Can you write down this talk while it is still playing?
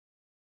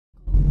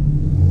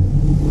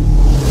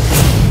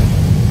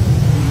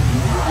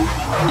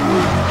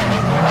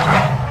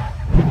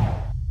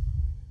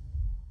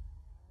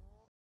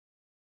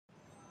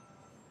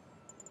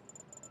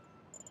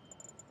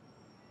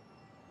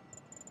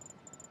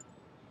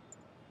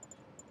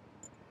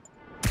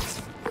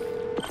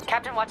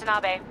Captain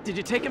Watanabe. Did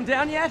you take him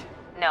down yet?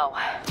 No.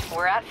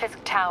 We're at Fisk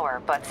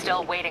Tower, but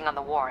still waiting on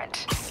the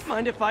warrant.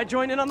 Mind if I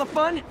join in on the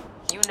fun?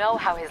 You know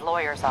how his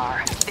lawyers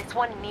are. This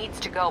one needs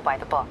to go by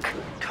the book.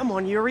 Come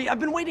on, Yuri. I've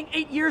been waiting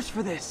 8 years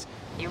for this.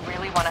 You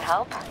really want to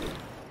help?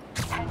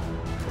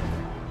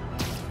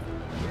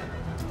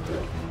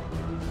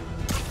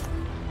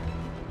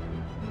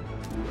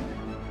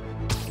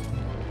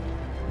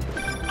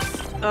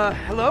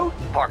 Hello?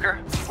 Parker,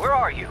 where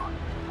are you?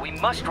 We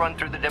must run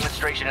through the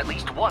demonstration at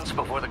least once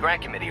before the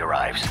grant committee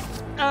arrives.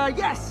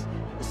 Yes.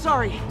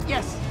 Sorry.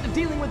 Yes.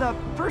 Dealing with a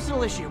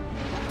personal issue.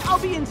 I'll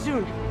be in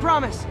soon.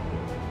 Promise.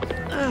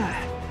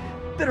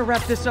 Better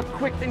wrap this up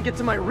quick than get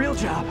to my real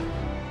job.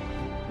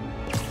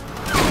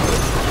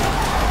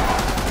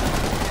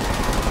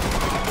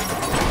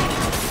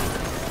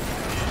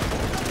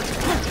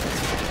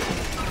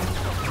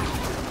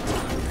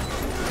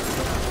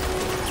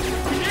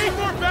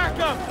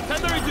 Backup!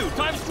 1032,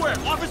 Times Square.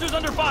 Officers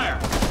under fire.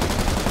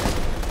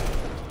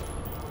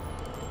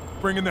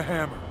 Bring in the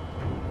hammer.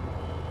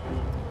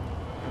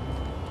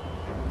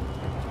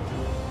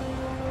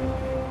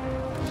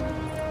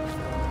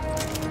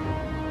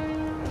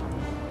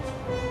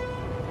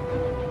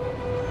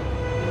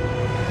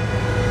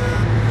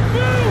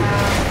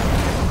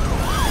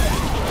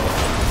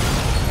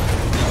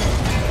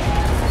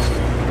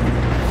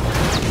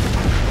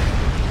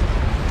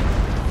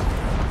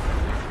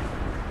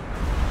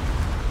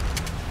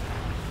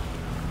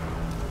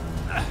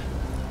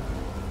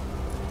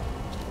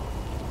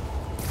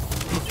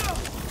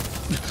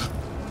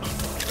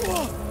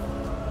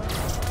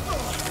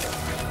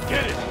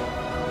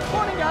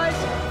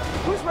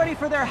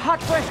 For their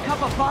hot, fresh cup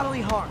of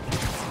bodily harm.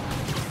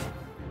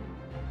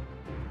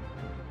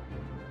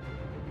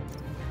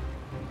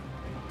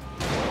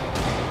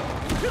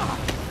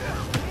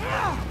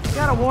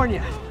 Gotta warn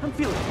you, I'm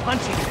feeling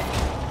punchy today.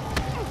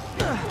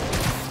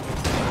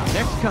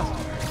 Next customer.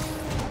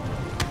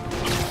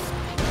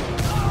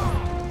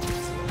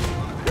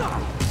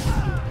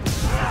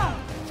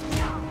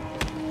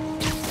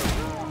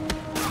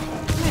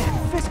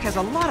 Man, Fisk has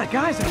a lot of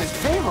guys on his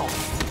payroll.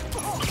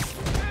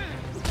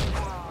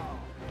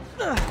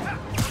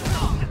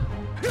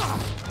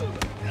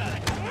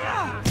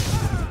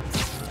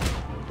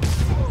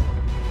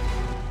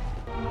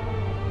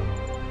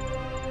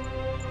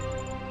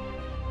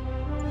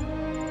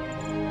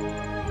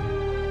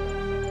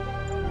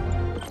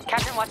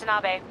 Captain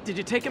Watanabe. Did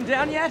you take him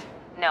down yet?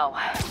 No.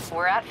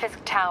 We're at Fisk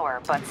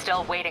Tower, but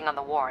still waiting on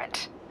the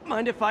warrant.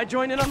 Mind if I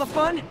join in on the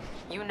fun?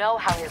 You know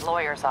how his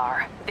lawyers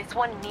are. This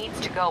one needs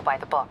to go by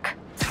the book.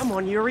 Come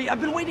on, Yuri. I've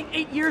been waiting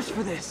 8 years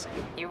for this.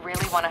 You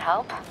really want to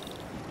help?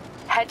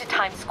 Head to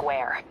Times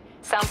Square.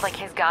 Sounds like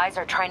his guys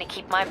are trying to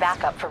keep my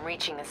backup from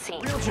reaching the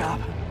scene. Real job.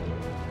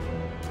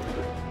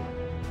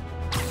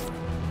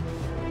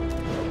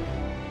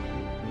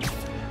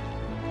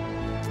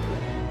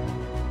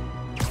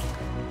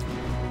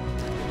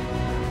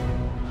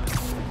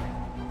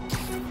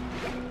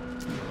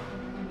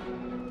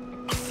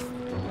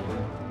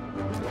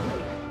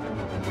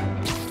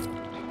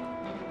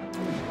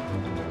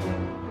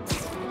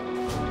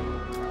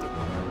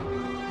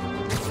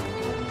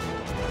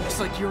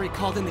 Like Yuri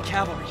called in the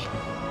cavalry.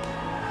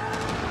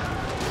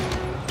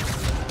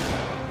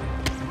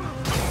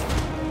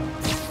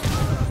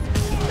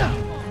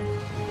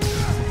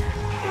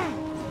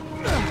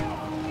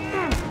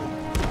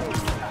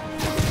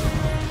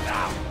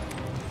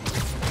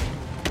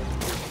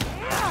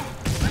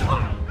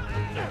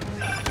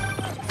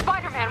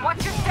 Spider-Man,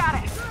 what's your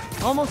status?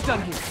 Almost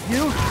done here.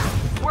 You?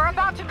 We're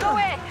about to go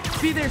in.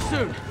 Be there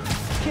soon.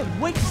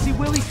 Can't wait to see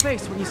Willie's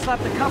face when you slap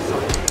the cuffs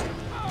on him.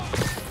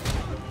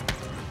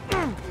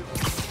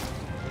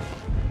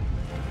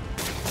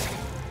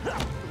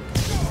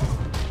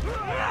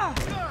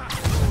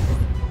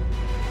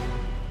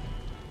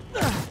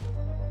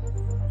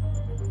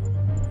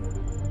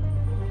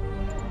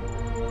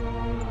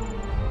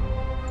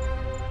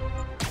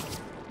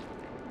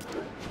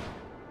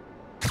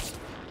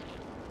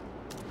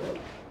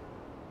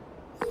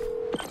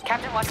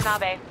 Captain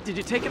Watanabe. Did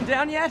you take him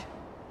down yet?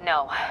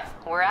 No.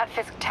 We're at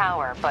Fisk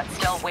Tower, but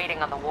still waiting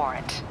on the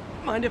warrant.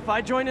 Mind if I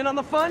join in on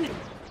the fun?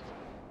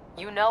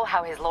 You know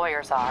how his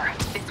lawyers are.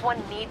 This one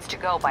needs to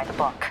go by the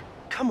book.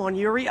 Come on,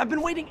 Yuri. I've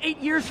been waiting 8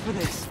 years for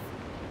this.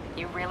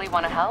 You really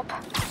want to help?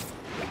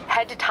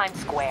 Head to Times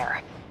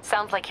Square.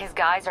 Sounds like his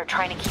guys are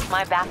trying to keep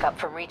my backup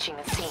from reaching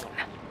the scene.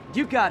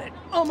 You got it.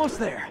 Almost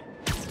there.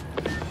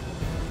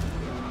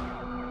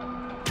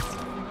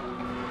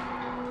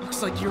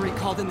 Looks like Yuri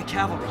called in the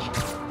cavalry.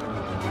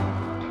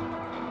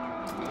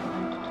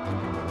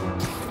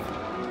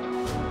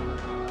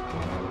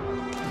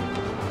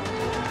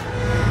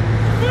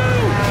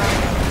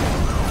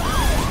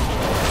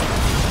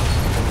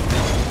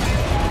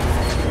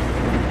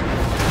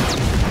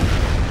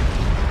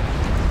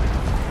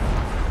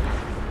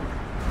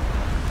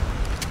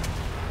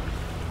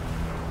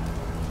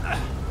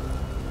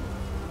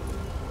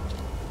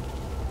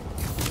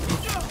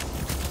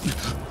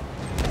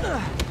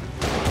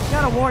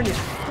 Gotta warn you,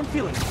 I'm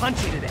feeling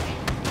punchy today.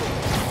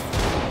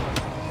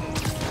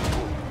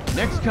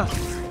 Next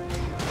customer.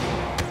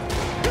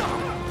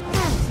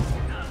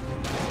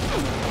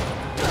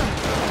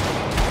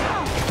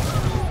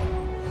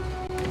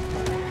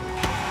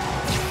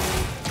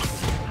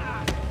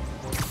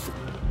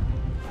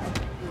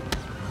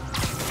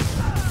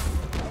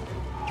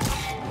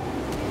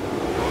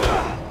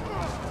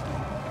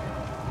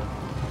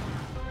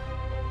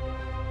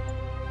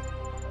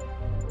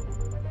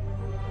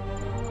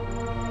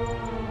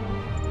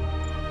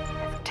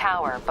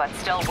 Tower, but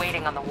still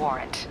waiting on the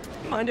warrant.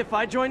 Mind if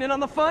I join in on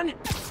the fun?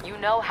 You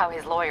know how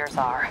his lawyers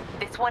are.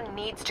 This one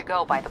needs to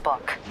go by the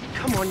book.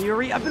 Come on,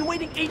 Yuri. I've been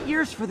waiting 8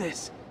 years for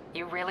this.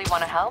 You really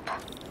want to help?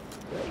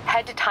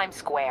 Head to Times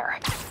Square.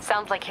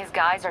 Sounds like his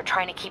guys are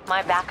trying to keep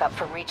my backup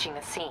from reaching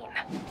the scene.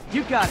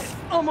 You got it.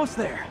 Almost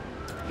there.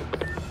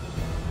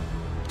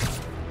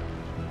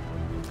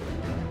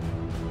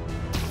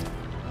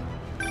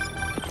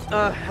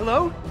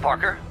 Hello?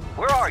 Parker,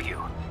 where are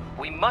you?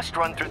 We must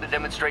run through the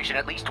demonstration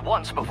at least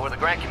once before the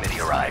grant committee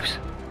arrives.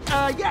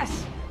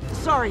 Yes.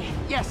 Sorry.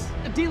 Yes.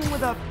 Dealing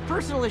with a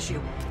personal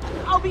issue.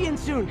 I'll be in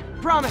soon.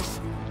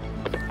 Promise.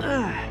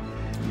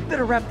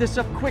 Better wrap this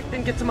up quick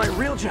than get to my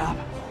real job.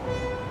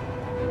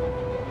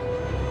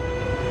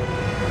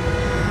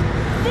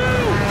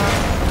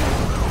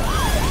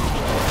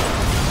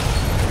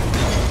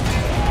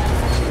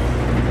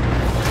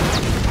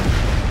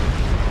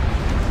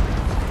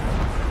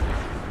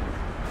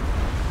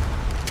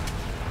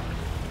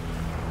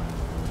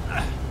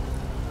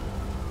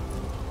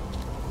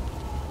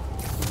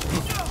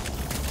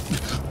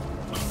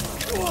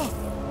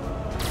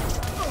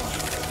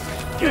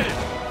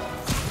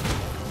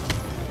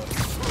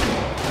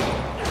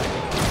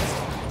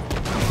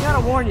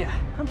 Gotta warn ya,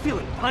 I'm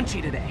feeling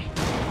punchy today.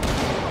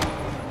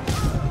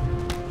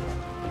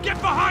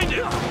 Get behind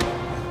him!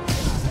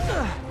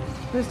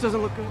 This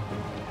doesn't look good.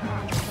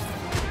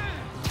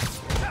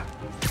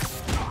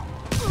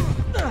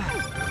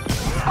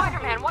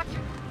 Spider-Man, what?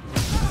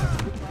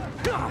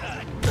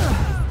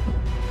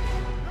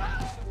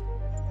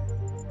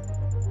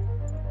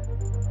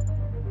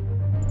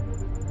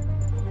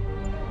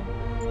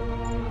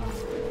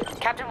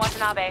 Captain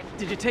Watanabe.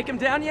 Did you take him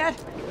down yet?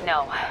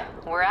 No.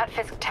 We're at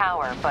Fisk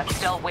Tower, but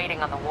still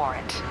waiting on the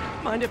warrant.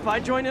 Mind if I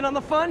join in on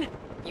the fun?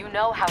 You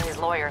know how his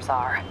lawyers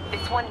are.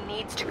 This one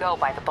needs to go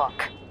by the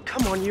book.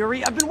 Come on,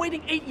 Yuri. I've been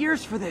waiting 8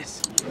 years for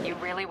this. You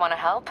really want to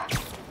help?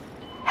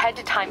 Head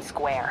to Times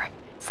Square.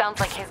 Sounds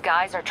like his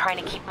guys are trying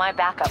to keep my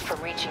backup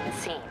from reaching the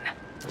scene.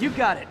 You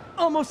got it.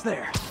 Almost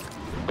there.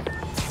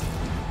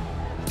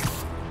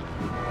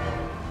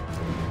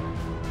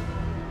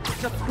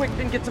 What's up quick,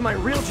 then get to my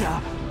real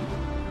job.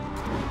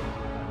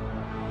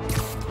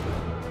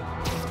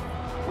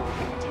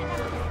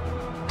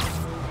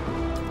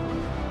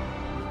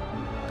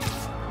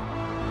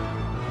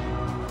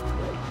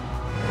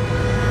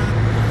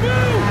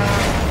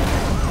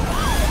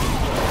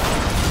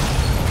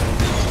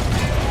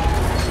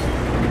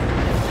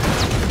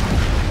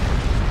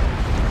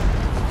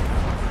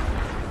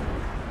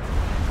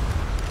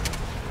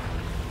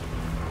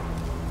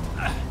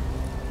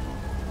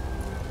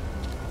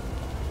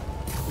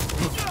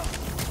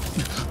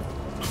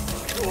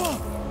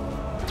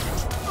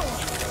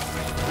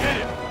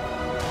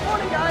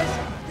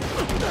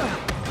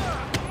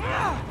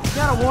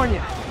 Gotta warn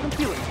ya, I'm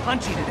feeling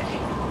punchy today.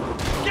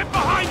 Get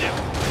behind him!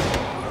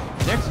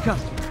 Next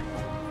customer.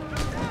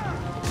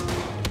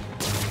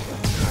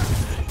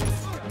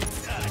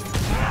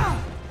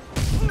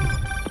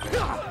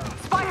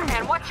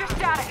 Spider-Man, what's your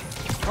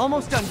status?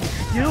 Almost done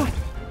here. You?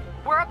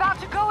 We're about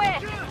to go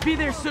in! Be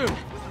there soon.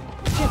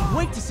 Can't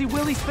wait to see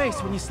Willie's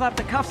face when you slap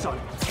the cuffs on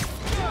him.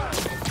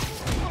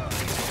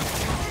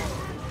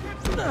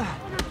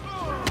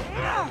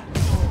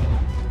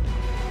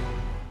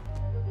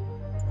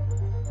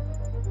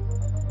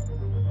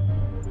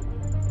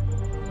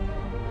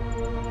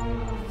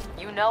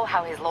 You know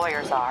how his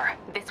lawyers are.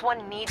 This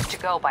one needs to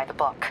go by the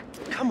book.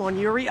 Come on,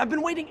 Yuri. I've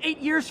been waiting 8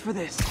 years for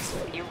this.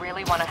 You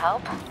really want to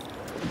help?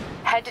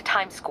 Head to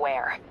Times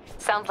Square.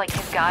 Sounds like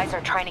his guys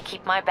are trying to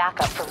keep my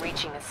backup from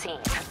reaching the scene.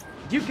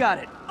 You got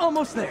it.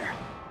 Almost there.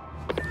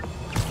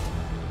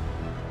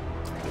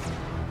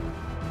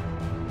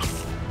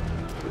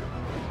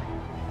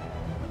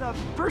 With a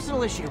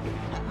personal issue.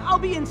 I'll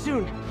be in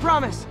soon.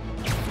 Promise.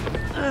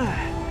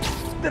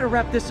 Better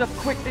wrap this up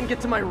quick than get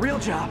to my real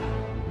job.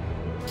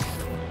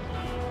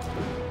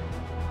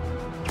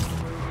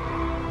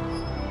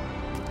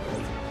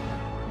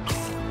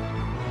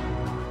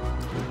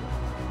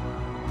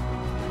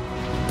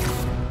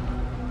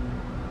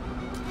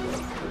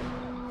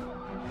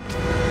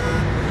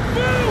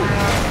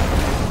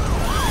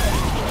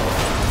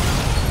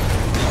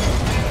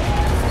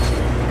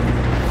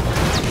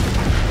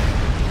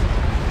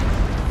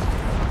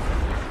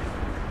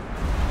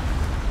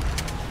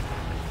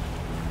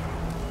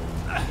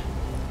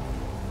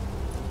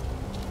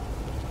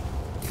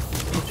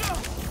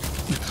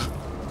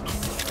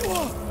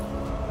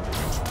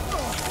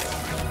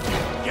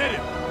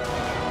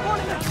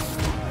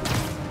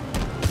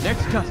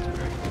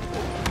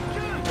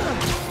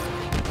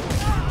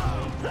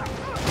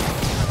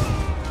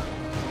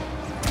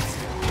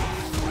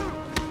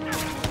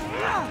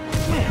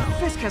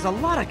 has a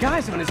lot of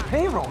guys on his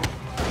payroll.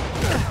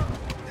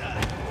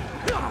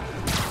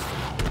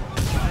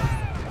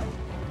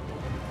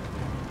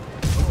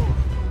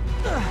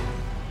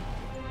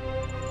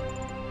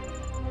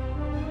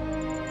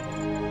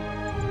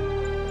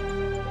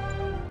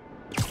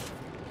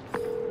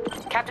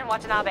 Captain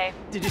Watanabe.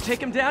 Did you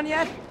take him down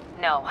yet?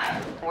 No.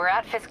 We're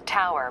at Fisk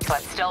Tower,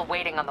 but still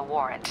waiting on the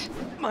warrant.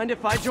 Mind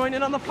if I join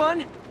in on the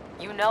fun?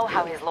 You know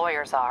how his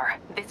lawyers are.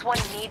 This one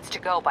needs to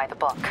go by the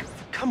book.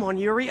 Come on,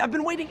 Yuri. I've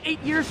been waiting 8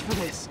 years for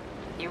this.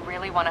 You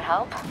really want to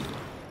help?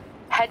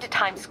 Head to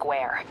Times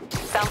Square.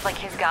 Sounds like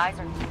his guys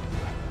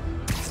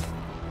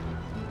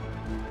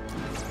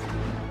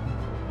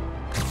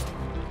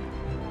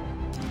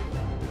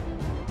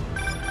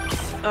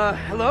are...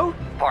 Hello?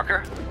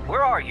 Parker,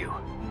 where are you?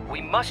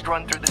 We must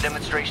run through the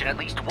demonstration at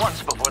least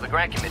once before the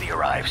grant committee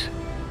arrives.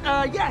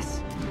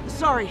 Yes.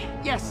 Sorry.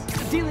 Yes.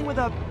 Dealing with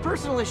a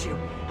personal issue.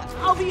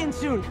 I'll be in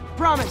soon.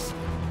 Promise.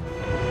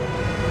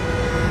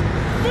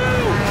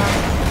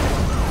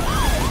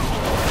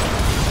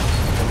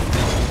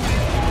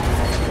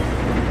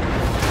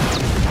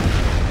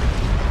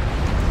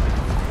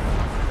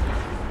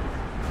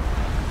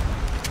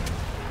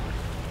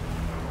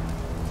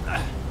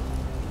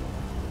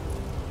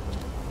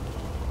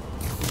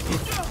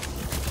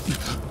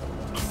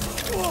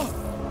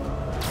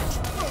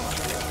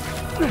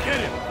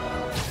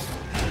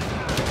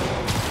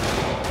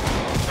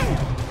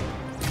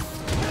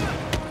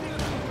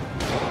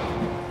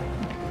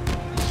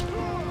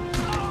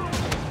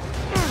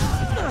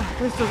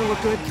 This doesn't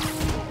look good.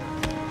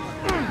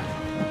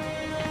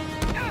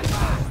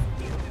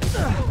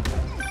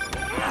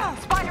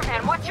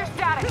 Spider-Man, what's your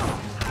status?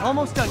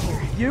 Almost done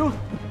here. You?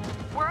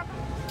 We're...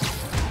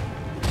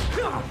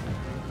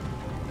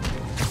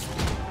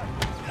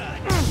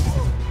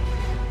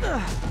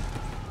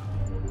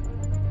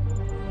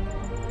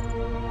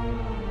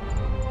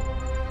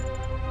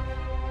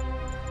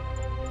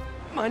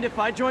 Mind if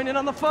I join in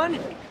on the fun?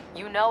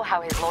 You know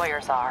how his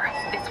lawyers are.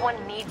 This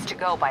one needs to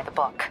go by the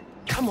book.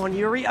 Come on,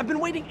 Yuri. I've been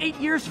waiting 8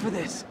 years for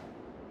this.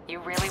 You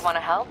really want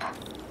to help?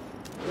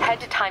 Head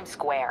to Times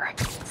Square.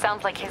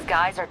 Sounds like his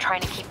guys are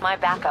trying to keep my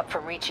backup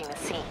from reaching the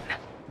scene.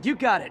 You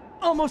got it.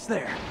 Almost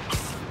there.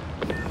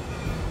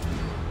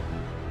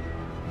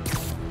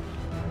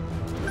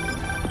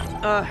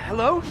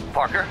 Hello?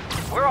 Parker,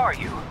 where are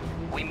you?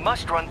 We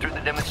must run through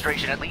the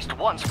demonstration at least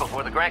once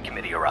before the grant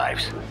committee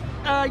arrives.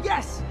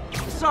 Yes.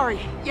 Sorry.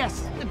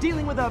 Yes.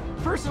 Dealing with a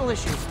personal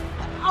issue.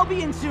 I'll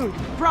be in soon.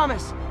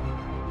 Promise.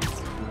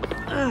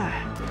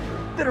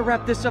 Better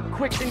wrap this up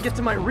quick and get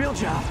to my real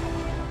job.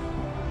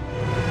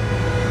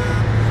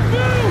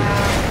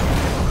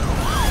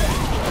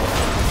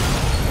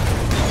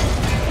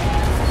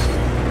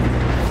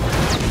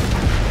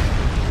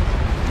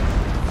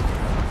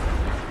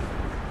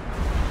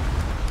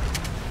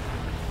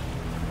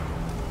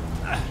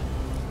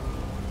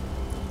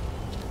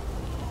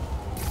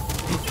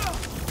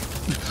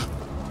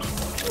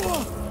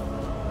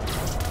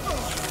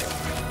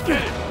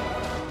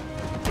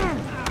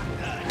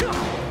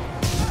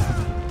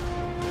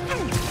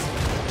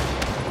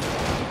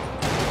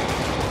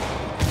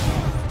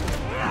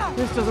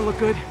 This doesn't look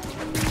good.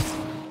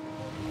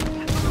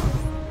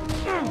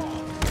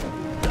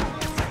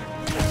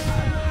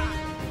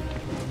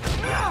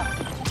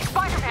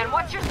 Spider-Man,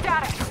 what's your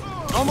status?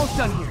 Almost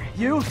done here.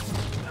 You?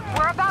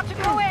 We're about to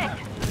go in.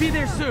 Be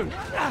there soon.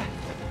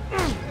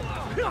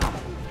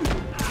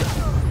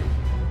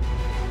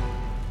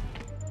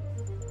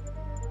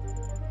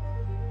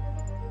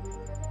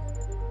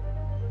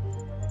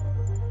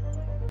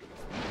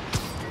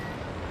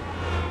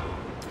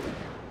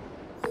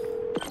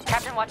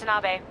 Captain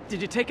Watanabe.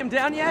 Did you take him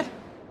down yet?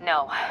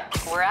 No.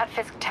 We're at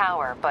Fisk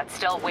Tower, but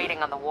still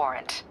waiting on the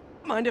warrant.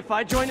 Mind if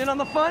I join in on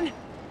the fun?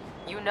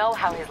 You know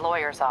how his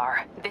lawyers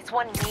are. This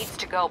one needs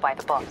to go by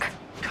the book.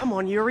 Come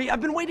on, Yuri.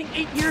 I've been waiting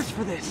 8 years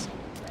for this.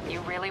 You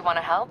really want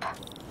to help?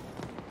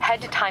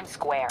 Head to Times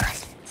Square.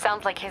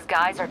 Sounds like his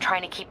guys are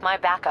trying to keep my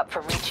backup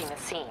from reaching the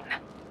scene.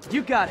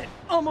 You got it.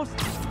 Almost.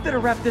 Better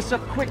wrap this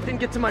up quick and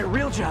get to my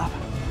real job.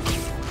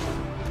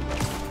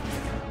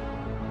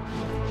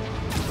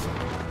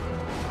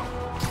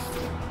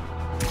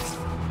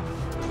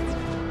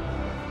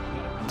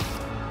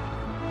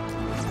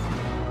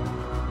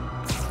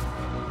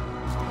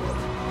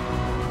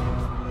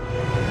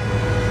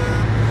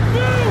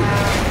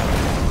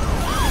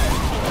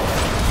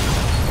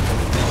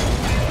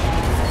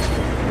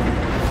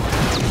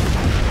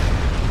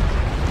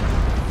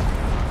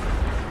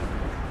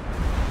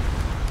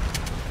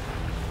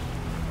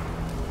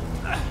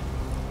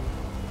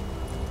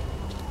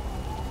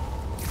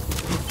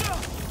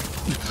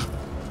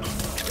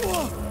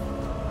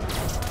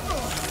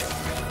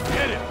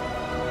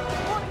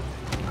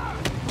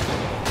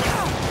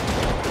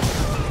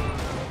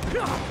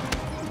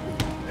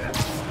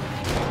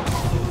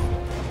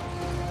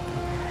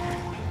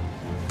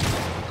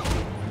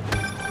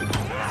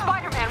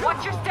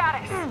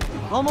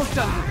 Almost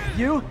done.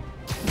 You?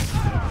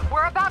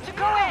 We're about to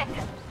go in.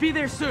 Be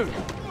there soon.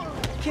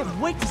 Can't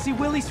wait to see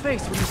Willie's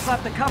face when you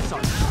slap the cuffs on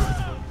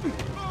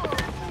him.